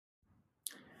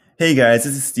Hey guys,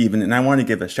 this is Steven, and I want to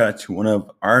give a shout out to one of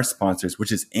our sponsors,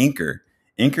 which is Anchor.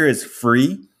 Anchor is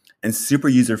free and super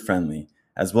user friendly,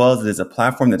 as well as it is a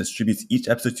platform that distributes each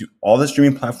episode to all the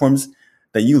streaming platforms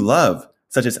that you love,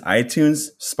 such as iTunes,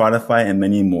 Spotify, and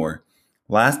many more.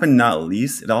 Last but not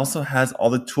least, it also has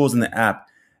all the tools in the app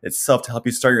itself to help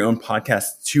you start your own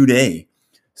podcast today.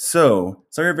 So,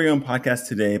 start your very own podcast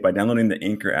today by downloading the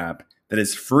Anchor app that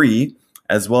is free,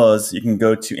 as well as you can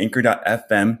go to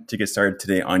anchor.fm to get started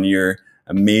today on your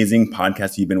amazing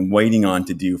podcast you've been waiting on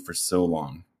to do for so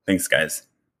long. Thanks, guys.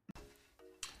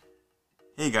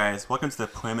 Hey guys, welcome to the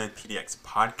Poema PDX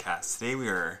podcast. Today we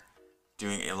are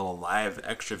doing a little live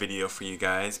extra video for you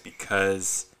guys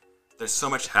because there's so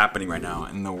much happening right now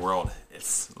in the world.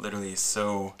 It's literally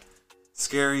so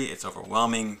scary, it's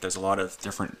overwhelming. There's a lot of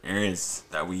different areas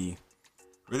that we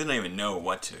really don't even know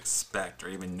what to expect or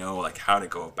even know like how to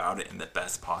go about it in the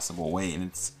best possible way. And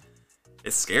it's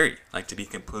scary. Like, to be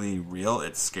completely real,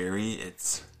 it's scary.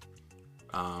 It's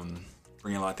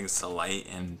bringing a lot of things to light.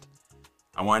 And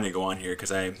I wanted to go on here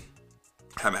because I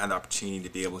haven't had the opportunity to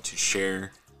be able to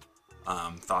share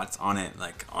thoughts on it,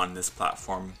 like on this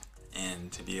platform,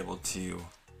 and to be able to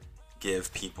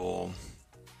give people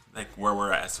like where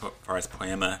we're at as far as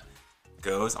Poema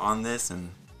goes on this.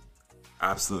 And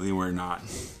absolutely, we're not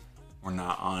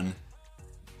on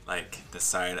like the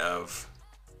side of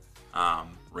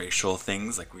racial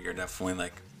things. Like, we are definitely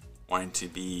like wanting to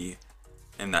be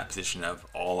in that position of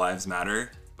all lives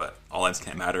matter, but all lives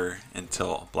can't matter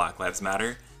until Black lives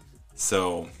matter.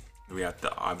 So we have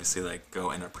to obviously like go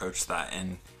and approach that.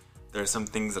 And there are some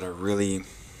things that are really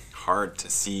hard to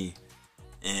see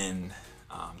in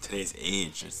today's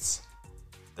age.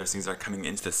 There's things that are coming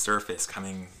into the surface,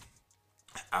 coming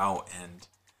out, and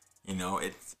you know,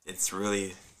 it's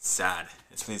really sad.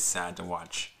 It's really sad to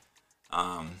watch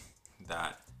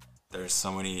that there's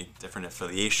so many different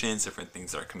affiliations, different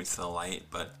things that are coming to the light.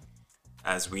 But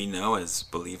as we know, as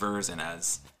believers and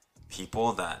as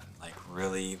people, that like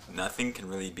really nothing can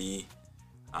really be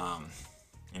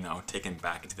taken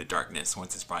back into the darkness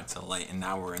once it's brought to the light. And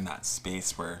now we're in that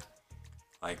space where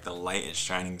like the light is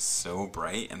shining so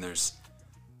bright, and there's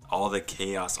all the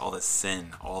chaos, all the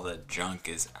sin, all the junk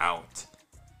is out.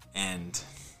 And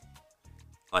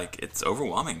like, it's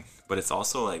overwhelming, but it's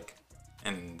also like,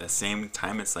 in the same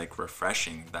time, it's like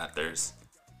refreshing that there's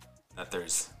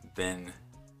been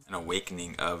an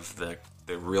awakening of the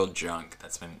real junk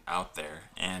that's been out there.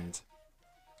 And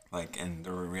like, and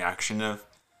the reaction of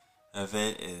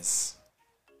it is,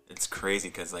 it's crazy,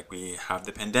 because like we have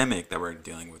the pandemic that we're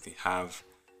dealing with, we have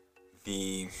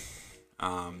the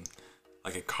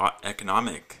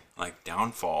economic like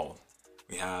downfall,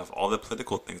 we have all the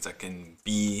political things that can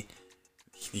be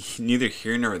neither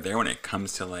here nor there when it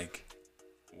comes to like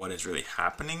what is really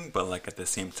happening. But like at the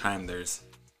same time, there's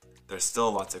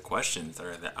still lots of questions that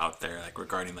are out there, like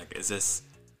regarding like, is this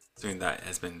something that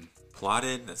has been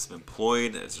plotted, that's been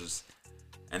employed,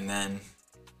 and then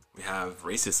we have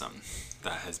racism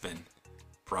that has been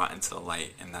brought into the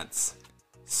light, and that's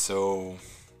so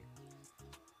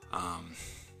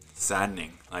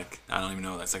saddening. Like, I don't even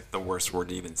know, that's like the worst word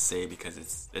to even say, because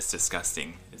it's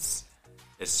disgusting. It's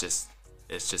just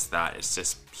that. It's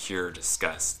just pure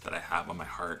disgust that I have on my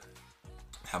heart,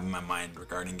 have in my mind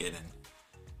regarding it.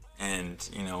 And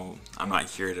you know, I'm not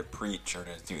here to preach or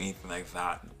to do anything like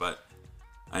that, but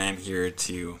I am here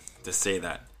to say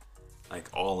that like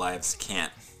all lives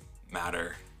can't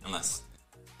matter unless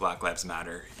Black lives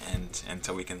matter. And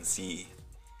until we can see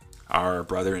our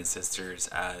brothers and sisters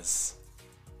as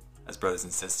brothers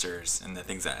and sisters, and the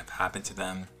things that have happened to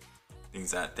them,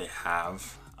 things that they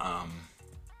have,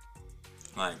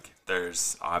 like,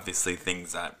 there's obviously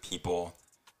things that people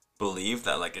believe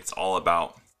that like it's all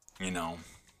about, you know,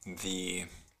 the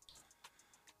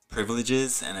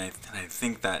privileges. And I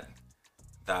think that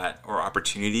or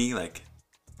opportunity, like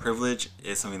privilege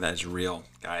is something that is real,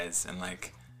 guys.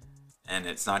 And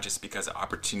it's not just because the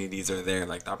opportunities are there.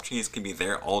 Like, the opportunities can be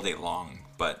there all day long,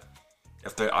 but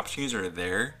if the opportunities are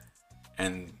there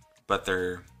but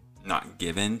they're not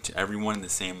given to everyone in the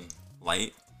same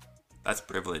light, that's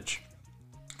privilege.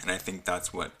 And I think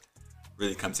that's what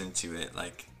really comes into it.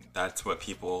 Like, that's what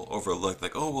people overlook.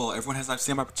 Like, oh, well, everyone has the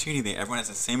same opportunity, everyone has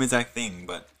the same exact thing.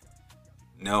 But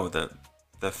no, the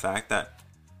fact that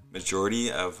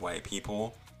majority of white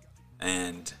people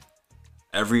and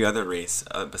every other race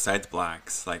besides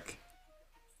blacks, like,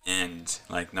 and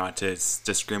like, not to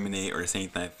discriminate or say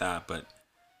anything like that, but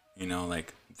you know,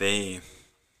 like, they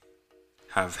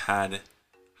have had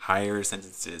higher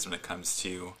sentences when it comes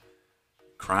to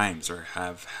crimes, or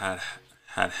have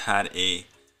had a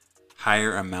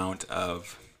higher amount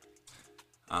of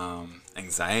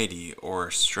anxiety or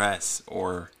stress,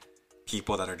 or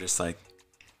people that are just like,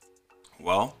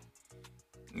 well,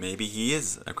 maybe he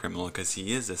is a criminal because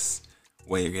he is this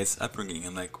way, or his upbringing,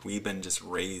 and like we've been just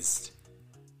raised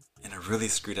in a really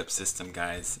screwed up system,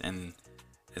 guys. And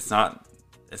it's not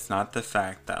the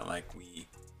fact that like we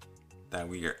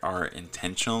are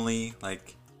intentionally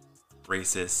like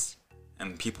racist,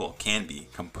 and people can be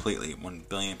completely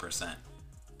 1,000,000,000%,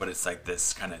 but it's like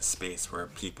this kind of space where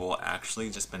people actually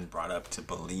just been brought up to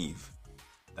believe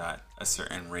that a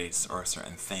certain race or a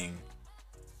certain thing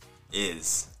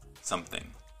is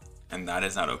something, and that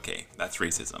is not okay. That's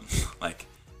racism. Like,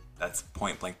 that's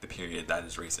point blank the period. That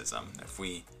is racism. If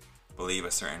we believe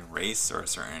a certain race or a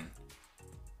certain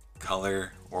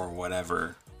color or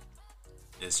whatever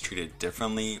is treated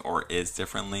differently or is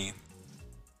differently,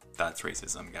 that's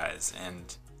racism, guys.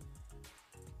 And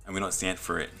we don't stand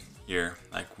for it here.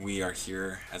 Like, we are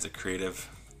here as a creative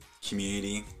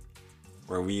community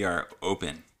where we are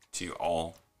open to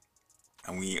all,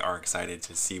 and we are excited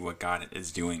to see what God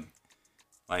is doing.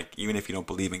 Like, even if you don't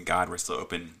believe in God, we're still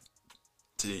open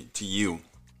to you,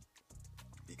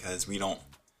 because we don't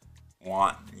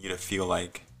want you to feel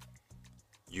like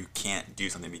you can't do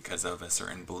something because of a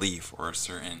certain belief or a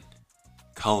certain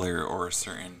color or a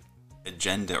certain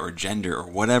agenda or gender or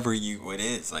whatever it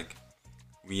is. Like,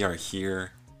 we are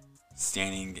here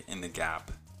standing in the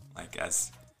gap, like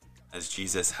as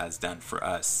Jesus has done for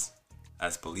us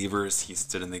as believers. He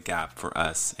stood in the gap for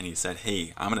us, and he said,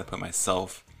 hey, I'm going to put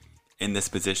myself in this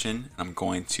position. I'm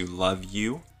going to love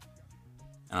you,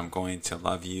 and I'm going to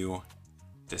love you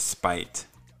despite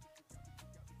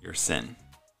your sin.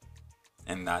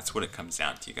 And that's what it comes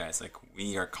down to, you guys. Like,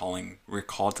 we're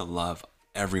called to love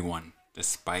everyone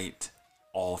despite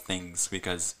all things,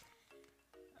 because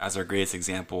as our greatest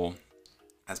example,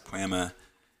 as Poema,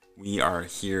 we are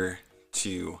here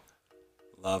to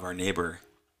love our neighbor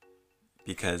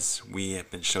because we have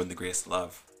been shown the greatest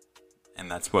love. And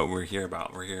that's what we're here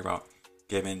about. We're here about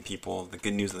giving people the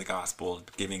good news of the gospel,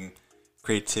 giving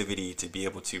creativity to be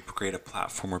able to create a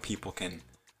platform where people can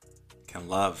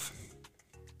love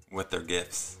with their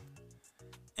gifts.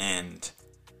 And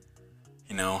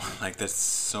like, there's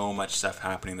so much stuff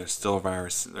happening. There's still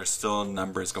virus. There's still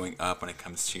numbers going up when it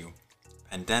comes to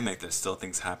pandemic. There's still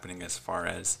things happening as far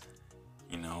as,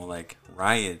 like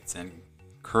riots and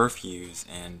curfews,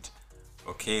 and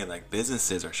like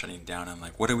businesses are shutting down. And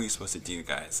like, what are we supposed to do,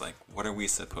 guys? Like, what are we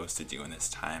supposed to do in this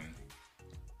time?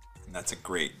 And that's a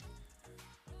great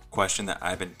question that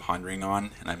I've been pondering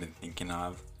on, and I've been thinking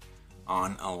on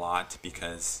a lot,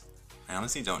 because I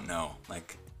honestly don't know.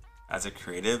 Like, as a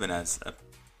creative and as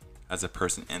a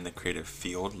person in the creative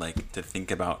field, like, to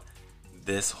think about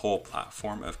this whole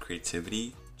platform of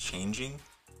creativity changing,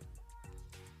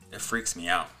 it freaks me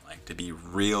out. Like, to be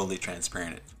really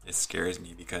transparent, it scares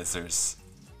me, because there's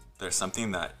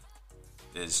something that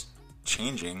is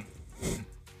changing,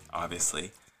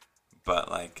 obviously,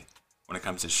 but like, when it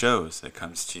comes to shows, it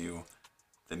comes to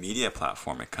the media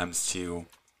platform, it comes to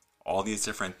all these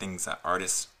different things that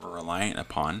artists were reliant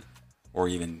upon, or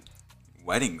even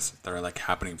weddings that are like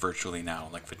happening virtually now,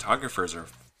 like photographers are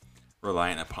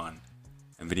reliant upon,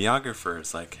 and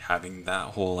videographers, like having that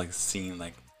whole like scene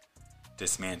like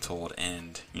dismantled.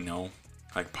 And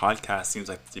like, podcast seems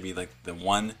like to be like the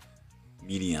one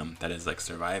medium that is like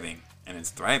surviving and it's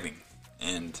thriving,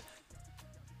 and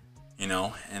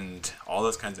and all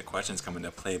those kinds of questions come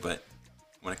into play. But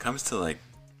when it comes to like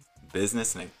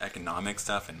business and economic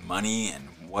stuff and money and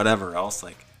whatever else,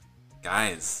 like,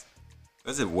 guys,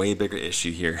 there's a way bigger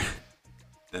issue here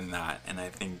than that. And I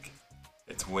think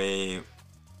it's way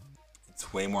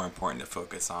more important to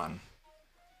focus on,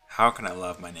 how can I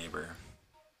love my neighbor?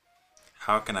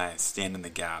 How can I stand in the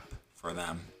gap for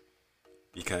them?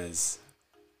 Because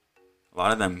a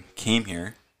lot of them came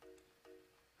here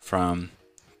from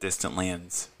distant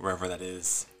lands, wherever that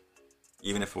is,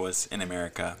 even if it was in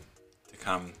America, to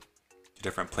come to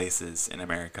different places in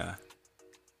America,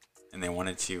 and they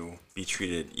wanted to be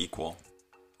treated equal.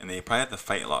 And they probably have to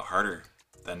fight a lot harder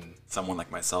than someone like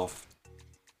myself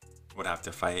would have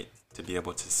to fight to be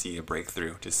able to see a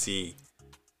breakthrough, to see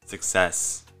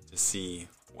success, to see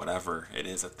whatever it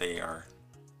is that they are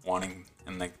wanting.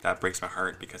 And like, that breaks my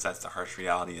heart, because that's the harsh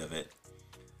reality of it.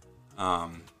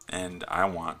 And I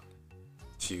want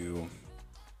to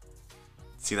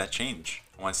see that change.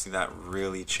 I want to see that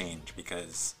really change,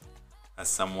 because as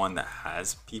someone that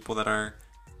has people that are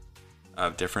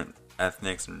of different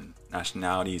ethnics and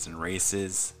nationalities and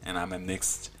races, and I'm a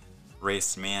mixed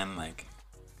race man, like,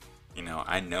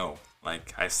 I know,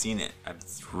 like, I've seen it.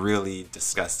 It's really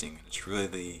disgusting. It's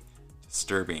really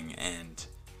disturbing. And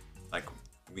like,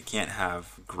 we can't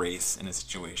have grace in a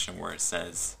situation where it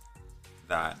says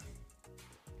that,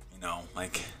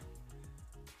 like,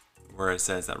 where it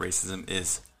says that racism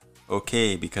is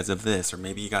okay because of this, or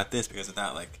maybe you got this because of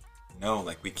that. Like, no,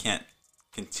 like, we can't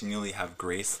continually have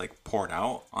grace like poured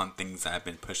out on things that have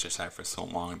been pushed aside for so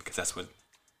long, because that's what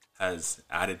has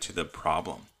added to the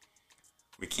problem.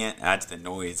 We can't add to the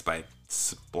noise by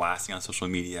blasting on social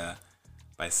media,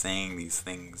 by saying these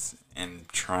things and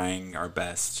trying our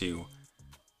best to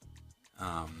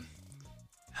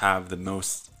have the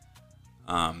most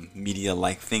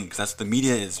media-like thing, because that's the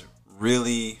media is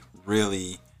really,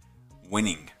 really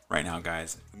winning right now,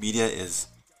 guys. Media is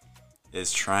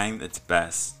trying its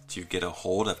best to get a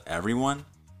hold of everyone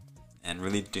and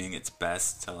really doing its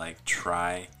best to like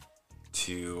try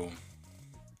to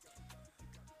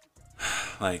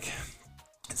like,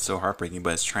 it's so heartbreaking,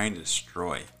 but it's trying to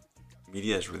destroy.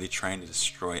 Media is really trying to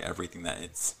destroy everything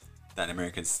that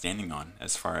America is standing on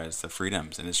as far as the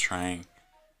freedoms, and is trying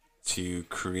to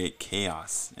create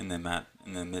chaos in the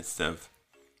midst of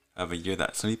a year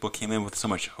that some people came in with so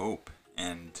much hope,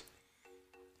 and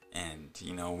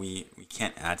we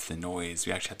can't add to the noise.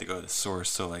 We actually have to go to the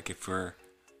source. So like if we're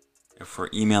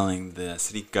emailing the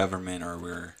city government, or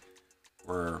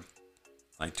we're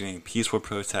like doing peaceful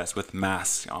protests with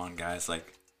masks on, guys,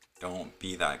 like, don't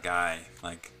be that guy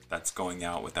like that's going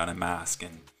out without a mask.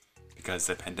 And because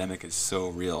the pandemic is so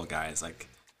real, guys, like,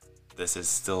 this is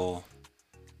still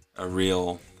a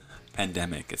real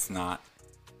pandemic. It's not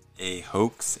a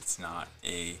hoax. It's not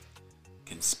a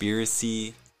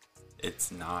conspiracy.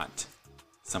 It's not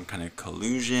some kind of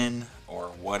collusion or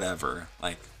whatever.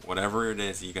 Like, whatever it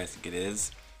is you guys think it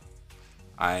is,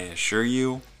 I assure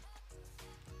you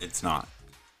it's not.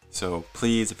 So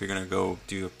please, if you're gonna go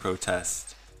do a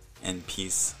protest in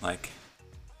peace, like,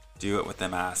 do it with a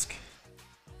mask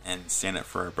and stand up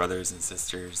for our brothers and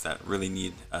sisters that really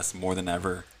need us more than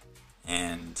ever.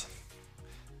 And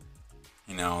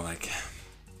like,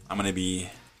 I'm gonna be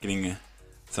getting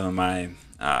some of my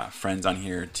friends on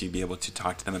here to be able to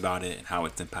talk to them about it and how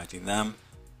it's impacting them.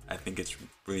 I think it's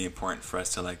really important for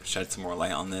us to like shed some more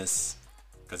light on this,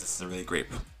 because this is a really great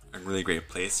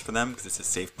place for them, because it's a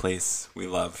safe place. We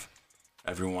love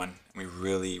everyone. We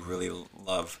really, really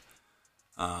love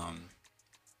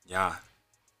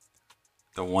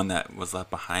the one that was left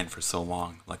behind for so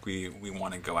long. Like, we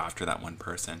want to go after that one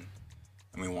person,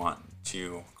 and we want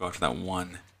to go after that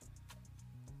one,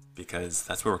 because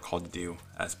that's what we're called to do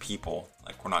as people.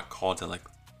 Like, we're not called to like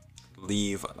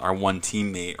leave our one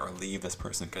teammate or leave this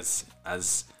person, because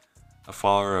as a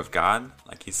follower of God,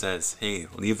 like, he says, hey,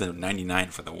 leave the 99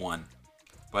 for the one.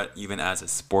 But even as a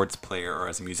sports player or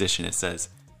as a musician, it says,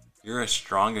 you're as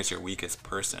strong as your weakest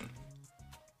person.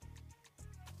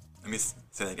 Let me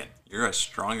say that again. You're as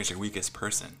strong as your weakest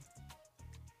person.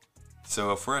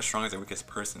 So if we're as strong as our weakest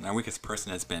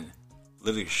person has been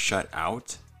literally shut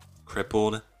out,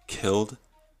 crippled, killed,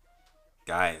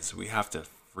 guys, we have to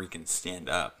freaking stand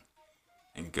up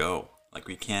and go. Like,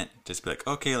 we can't just be like,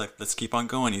 okay, like, let's keep on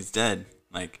going, he's dead.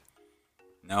 Like,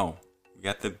 no, we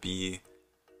have to be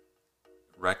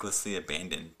recklessly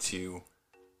abandoned to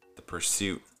the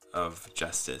pursuit of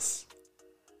justice,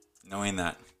 knowing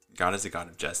that God is a God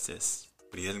of justice,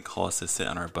 but he doesn't call us to sit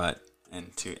on our butt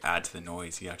and to add to the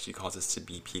noise. He actually calls us to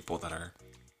be people that are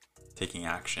taking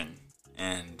action,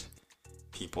 and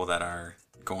people that are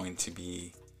going to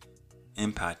be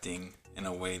impacting in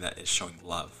a way that is showing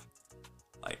love.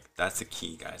 Like, that's the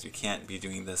key, guys. We can't be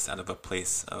doing this out of a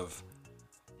place of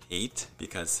hate,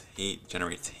 because hate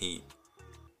generates hate.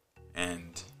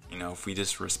 And, if we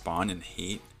just respond in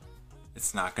hate,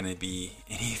 it's not going to be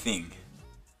anything.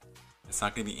 It's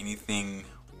not going to be anything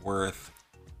worth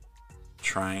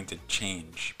trying to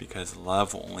change, because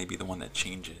love will only be the one that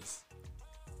changes.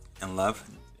 And love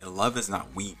is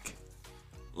not weak.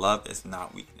 Love is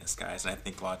not weakness, guys. And I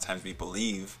think a lot of times we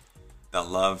believe that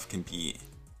love can be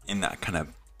in that kind of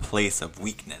place of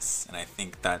weakness. And I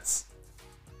think that's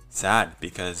sad,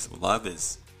 because love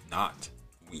is not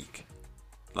weak.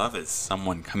 Love is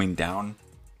someone coming down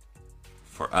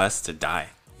for us to die.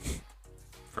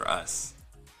 For us.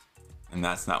 And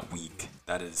that's not weak.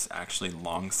 That is actually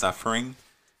long-suffering,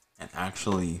 and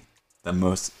actually the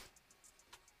most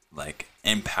like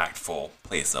impactful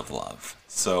place of love.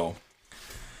 So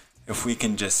if we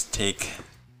can just take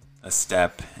a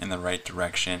step in the right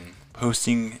direction,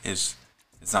 posting is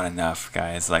not enough,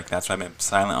 guys. Like, that's why I've been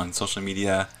silent on social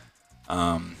media,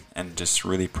 and just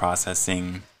really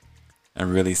processing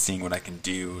and really seeing what I can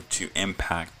do to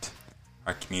impact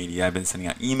our community. I've been sending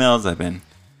out emails. I've been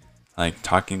like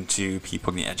talking to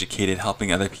people, getting educated,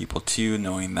 helping other people too,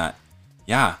 knowing that,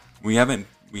 yeah, we haven't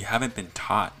been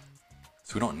taught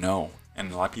So we don't know.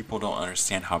 And a lot of people don't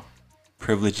understand how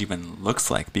privilege even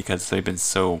looks like because they've been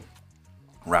so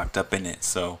wrapped up in it.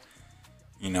 So,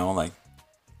 like,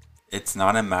 it's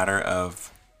not a matter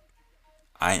of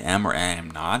I am or I am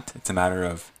not. It's a matter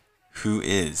of who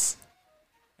is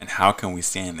and how can we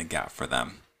stand in the gap for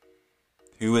them.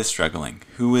 Who is struggling?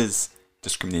 Who is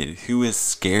discriminated? Who is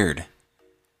scared?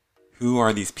 Who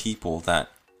are these people that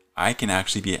I can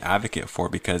actually be an advocate for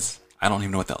because I don't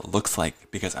even know what that looks like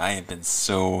because I have been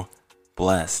so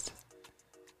blessed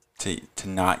to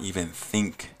not even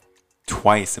think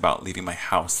twice about leaving my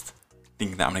house,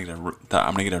 thinking that I'm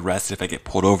gonna get arrested if I get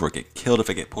pulled over, get killed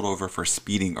if I get pulled over for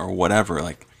speeding or whatever.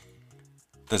 Like,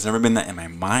 there's never been that in my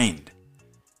mind.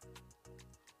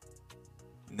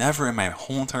 Never in my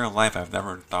whole entire life I've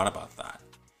never thought about that.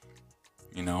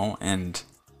 And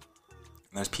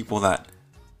there's people that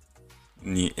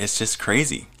it's just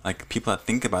crazy. Like, people that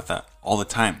think about that all the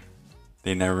time.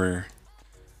 They never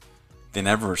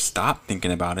stop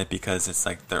thinking about it because it's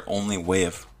like their only way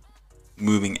of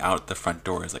moving out the front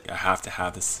door is like, I have to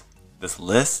have this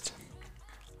list.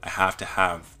 I have to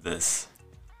have this,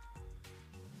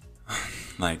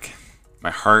 like,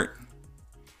 my heart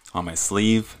on my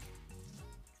sleeve.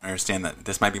 I understand that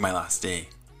this might be my last day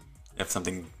if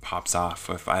something pops off,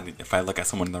 if I look at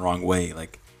someone in the wrong way.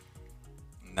 Like,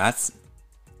 that's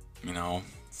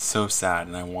so sad,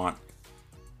 and I want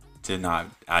to not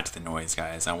add to the noise,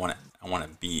 guys. I want to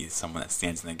be someone that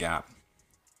stands in the gap.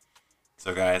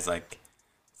 So, guys, like,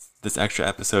 this extra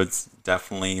episode's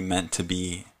definitely meant to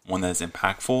be one that is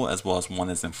impactful as well as one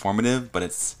that's informative, but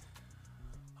it's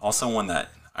also one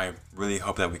that I really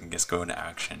hope that we can just go into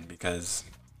action because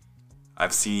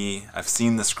I've seen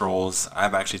the scrolls.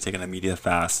 I've actually taken a media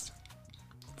fast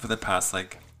for the past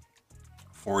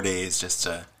 4 days just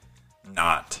to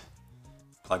not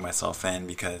plug myself in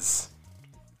because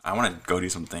I want to go do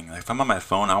something. Like, if I'm on my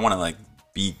phone, I want to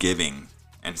be giving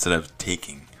instead of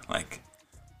taking.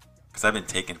 Because I've been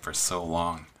taking for so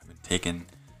long. I've been taking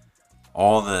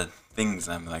all the things.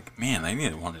 I'm like, man, I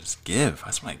need to want to just give. I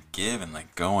just want to give and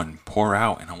go and pour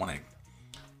out, and I want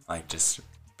to just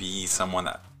be someone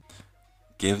that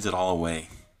gives it all away.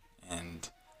 And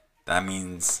that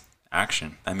means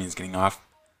action. That means getting off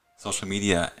social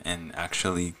media and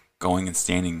actually going and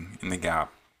standing in the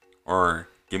gap, or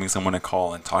giving someone a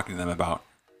call and talking to them about,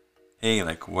 hey,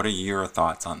 what are your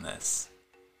thoughts on this?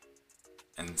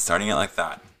 And starting it like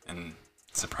that. And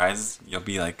surprise, you'll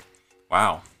be like,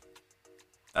 wow,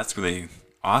 that's really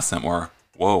awesome. Or,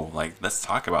 whoa, let's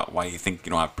talk about why you think you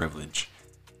don't have privilege.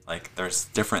 There's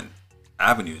different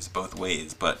avenues both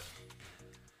ways, but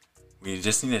we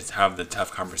just need to have the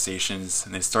tough conversations.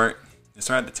 And they start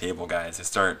at the table, guys. They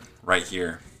start right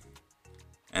here.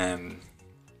 And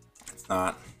it's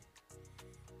not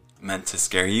meant to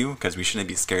scare you, because we shouldn't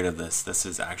be scared of this. This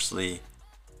is actually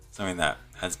something that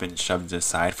has been shoved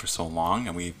aside for so long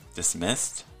and we've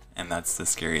dismissed. And that's the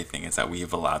scary thing, is that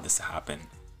we've allowed this to happen.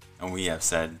 And we have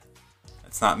said,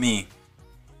 it's not me,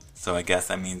 so I guess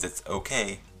that means it's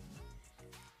okay.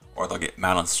 Or they'll get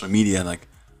mad on social media,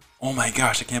 oh my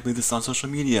gosh, I can't believe this is on social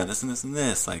media, this and this and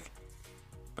this.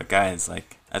 But guys,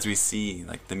 as we see,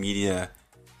 the media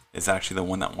is actually the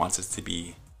one that wants us to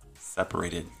be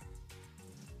separated.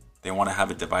 They want to have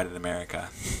a divided America.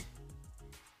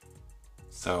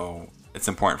 So it's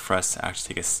important for us to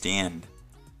actually take a stand.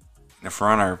 And if we're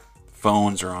on our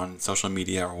phones or on social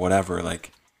media or whatever,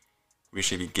 we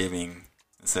should be giving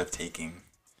instead of taking.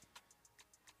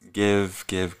 Give,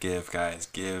 guys.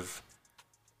 Give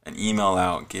an email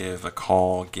out, give a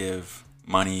call, give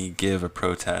money, give a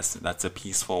protest. That's a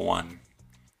peaceful one.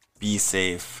 Be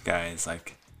safe, guys.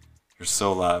 You're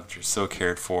so loved, you're so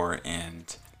cared for,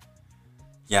 and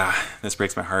yeah, this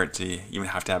breaks my heart to even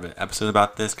have to have an episode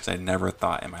about this, because I never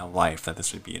thought in my life that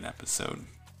this would be an episode.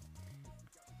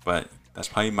 But that's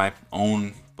probably my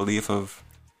own belief of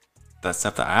that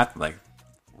stuff that I have to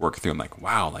work through. I'm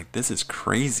wow, this is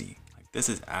crazy. This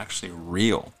is actually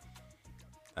real.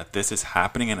 That this is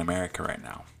happening in America right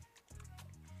now.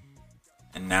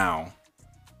 And now,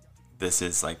 this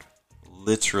is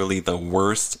literally the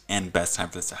worst and best time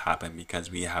for this to happen,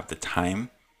 because we have the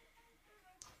time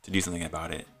to do something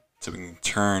about it, so we can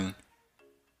turn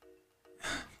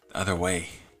the other way,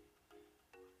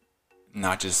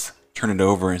 not just turn it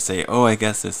over and say, oh, I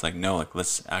guess this, no,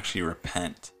 let's actually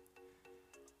repent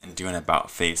and do an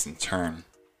about face and turn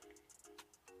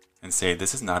and say,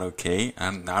 this is not okay.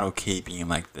 I'm not okay being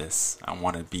like this. I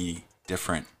want to be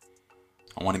different.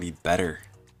 I want to be better.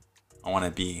 I want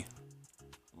to be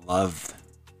loved.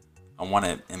 I want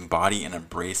to embody and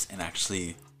embrace and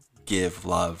actually give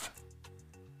love,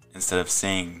 instead of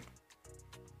saying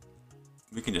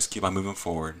we can just keep on moving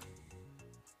forward.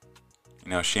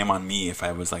 Shame on me if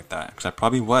I was like that, because I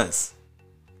probably was.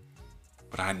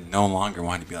 But I no longer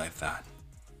want to be like that.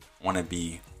 I want to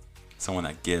be someone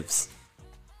that gives.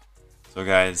 So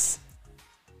guys,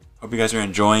 hope you guys are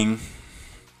enjoying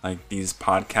these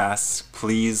podcasts.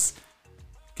 Please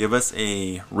give us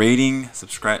a rating,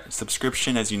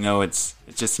 subscription. As you know, it's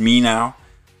just me now.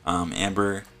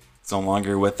 Amber is no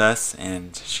longer with us,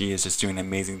 and she is just doing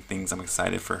amazing things. I'm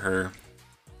excited for her.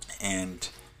 And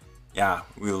yeah,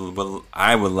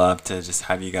 I would love to just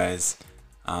have you guys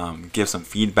give some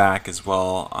feedback as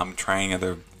well. I'm trying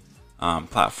other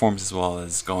platforms as well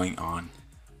as going on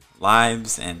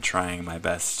lives and trying my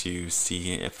best to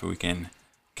see if we can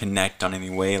connect on any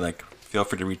way. Feel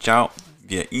free to reach out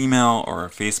via email or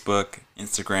Facebook,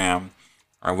 Instagram,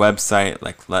 our website.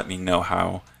 Let me know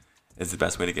how is the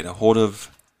best way to get a hold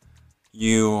of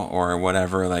you or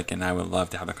whatever. And I would love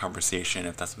to have a conversation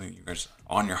if that's something you're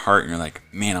on your heart and you're like,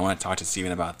 man, I want to talk to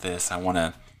Steven about this. I want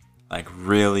to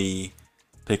really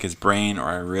pick his brain, or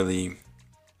I really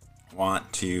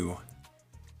want to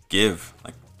give.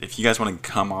 If you guys want to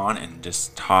come on and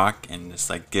just talk and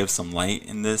just give some light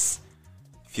in this,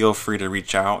 feel free to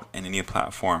reach out in any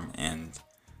platform. And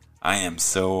I am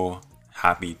so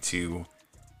happy to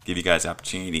give you guys the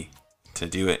opportunity to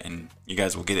do it, and you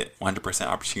guys will get it. 100%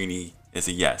 opportunity is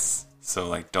a yes.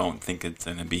 So don't think it's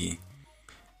gonna be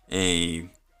a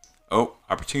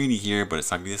opportunity here, but it's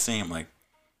not gonna be the same.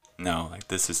 No,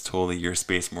 this is totally your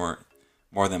space, more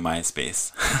than my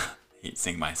space. I hate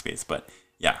saying my space, but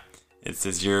yeah, this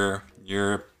is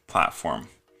your platform.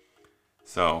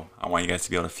 So I want you guys to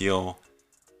be able to feel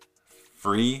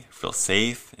free, feel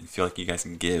safe, and feel like you guys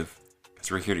can give,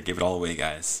 because we're here to give it all away,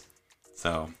 guys.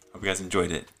 So hope you guys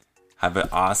enjoyed it. Have an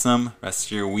awesome rest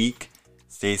of your week.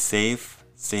 Stay safe,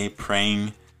 stay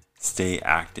praying, stay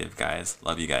active, guys.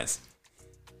 Love you guys.